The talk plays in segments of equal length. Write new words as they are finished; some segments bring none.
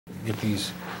get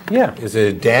these. Yeah. Is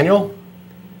it Daniel?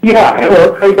 Yeah,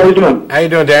 hello. How you guys doing? How you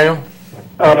doing, Daniel?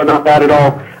 Not bad at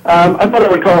all. I thought I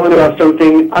would call in about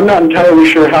something. I'm not entirely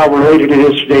sure how related it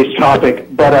is to today's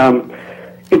topic, but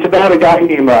it's about a guy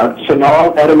named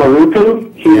Sanal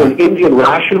Edamaruku. He's an Indian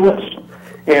rationalist,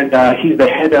 and he's the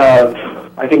head of,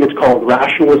 I think it's called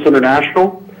Rationalists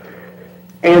International.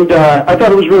 And I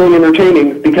thought it was really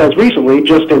entertaining because recently,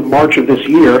 just in March of this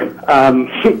year,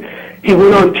 he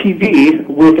went on TV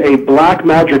with a black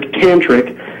magic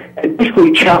tantric and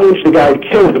basically challenged the guy to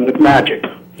kill him with magic.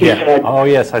 He said, oh,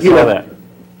 yes, I saw that.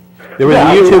 There was a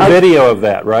YouTube video of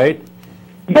that, right?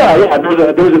 Yeah,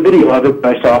 there was a video of it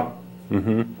that I saw.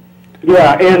 Mm-hmm.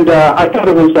 Yeah, and I thought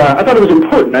it was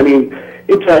important. I mean,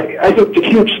 I think it's a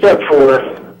huge step for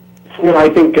I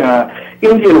think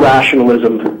Indian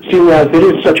rationalism, seeing as it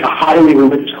is such a highly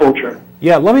religious culture.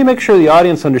 Yeah, let me make sure the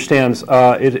audience understands.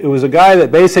 It was a guy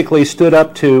that basically stood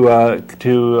up to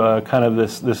kind of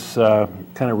this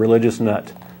kind of religious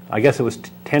nut. I guess it was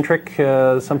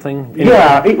tantric something.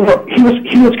 Yeah, he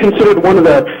was considered one of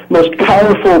the most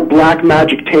powerful black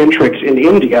magic tantrics in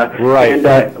India, right?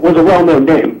 And was a well-known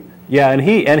name. Yeah,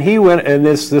 and he went, and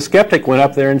this skeptic went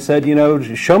up there and said, you know,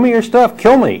 show me your stuff,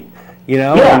 kill me, you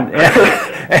know. Yeah.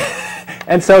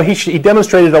 And so he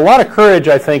demonstrated a lot of courage,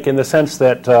 I think, in the sense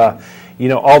that. You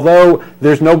know, although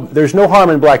there's no harm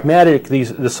in black magic,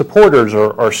 the supporters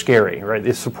are scary, right?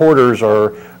 The supporters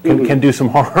can do some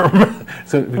harm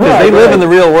because they live in the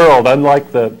real world,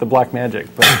 unlike the black magic.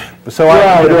 So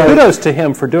kudos to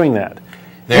him for doing that.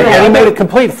 And he made a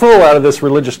complete fool out of this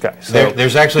religious guy. So.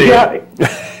 There's actually he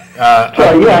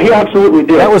absolutely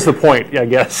did. That was the point, I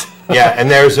guess. Yeah, and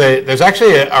there's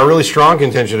actually a really strong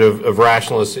contingent of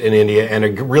rationalists in India and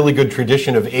a really good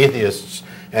tradition of atheists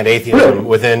and atheism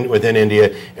within India.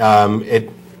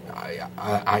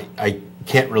 I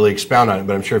can't really expound on it,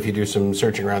 but I'm sure if you do some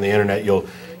searching around the internet, you'll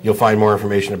find more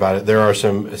information about it. There are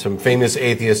some famous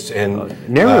atheists and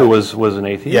Nehru was an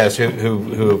atheist. Yes,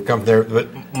 who have come there. But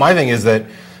my thing is that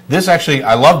this actually,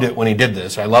 I loved it when he did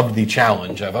this. I loved the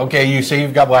challenge of, okay, you say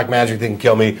you've got black magic that can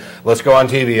kill me. Let's go on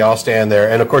TV. I'll stand there.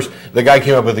 And of course, the guy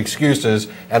came up with excuses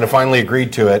and finally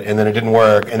agreed to it, and then it didn't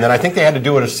work. And then I think they had to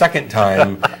do it a second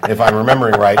time, if I'm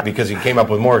remembering right, because he came up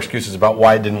with more excuses about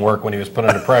why it didn't work when he was put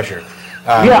under pressure.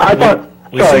 I thought.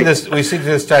 We see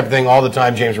this type of thing all the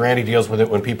time. James Randi deals with it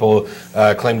when people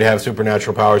claim to have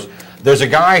supernatural powers. There's a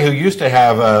guy who used to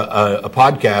have a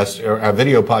podcast, or a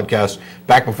video podcast,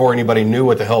 back before anybody knew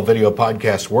what the hell video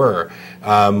podcasts were,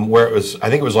 where it was, I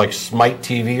think it was like Smite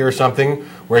TV or something,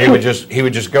 where he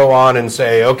would just go on and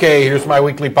say, okay, here's my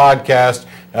weekly podcast,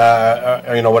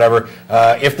 you know, whatever.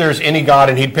 If there's any god,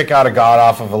 and he'd pick out a god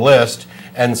off of a list,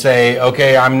 and say,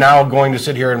 okay, I'm now going to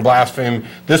sit here and blaspheme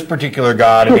this particular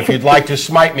god, and if you'd like to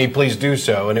smite me, please do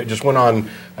so. And it just went on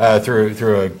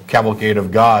through a cavalcade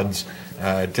of gods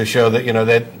to show that, you know,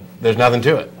 that there's nothing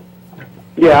to it.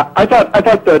 Yeah, I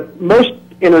thought the most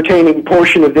entertaining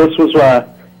portion of this was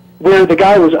where the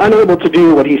guy was unable to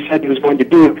do what he said he was going to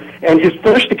do, and his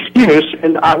first excuse,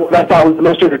 and what I thought was the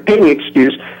most entertaining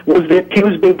excuse, was that he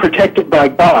was being protected by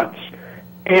gods.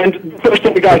 And the first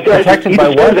thing the guy says, he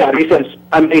says,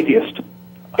 I'm an atheist.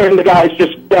 And the guy's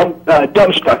just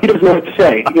dumbstruck. He doesn't know what to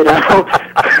say, you know.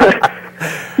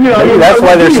 That's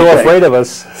why they're so afraid of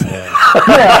us.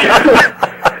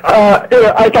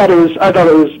 I thought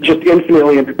it was just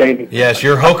infinitely entertaining. Yes,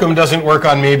 your hokum doesn't work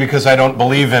on me because I don't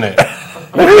believe in it.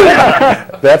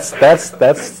 That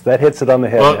hits it on the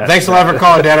head. Well, thanks a lot for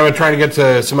calling, Dan. I'm going to try to get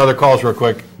to some other calls real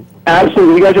quick.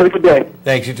 Absolutely. You guys have a good day.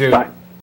 Thanks, you too. Bye.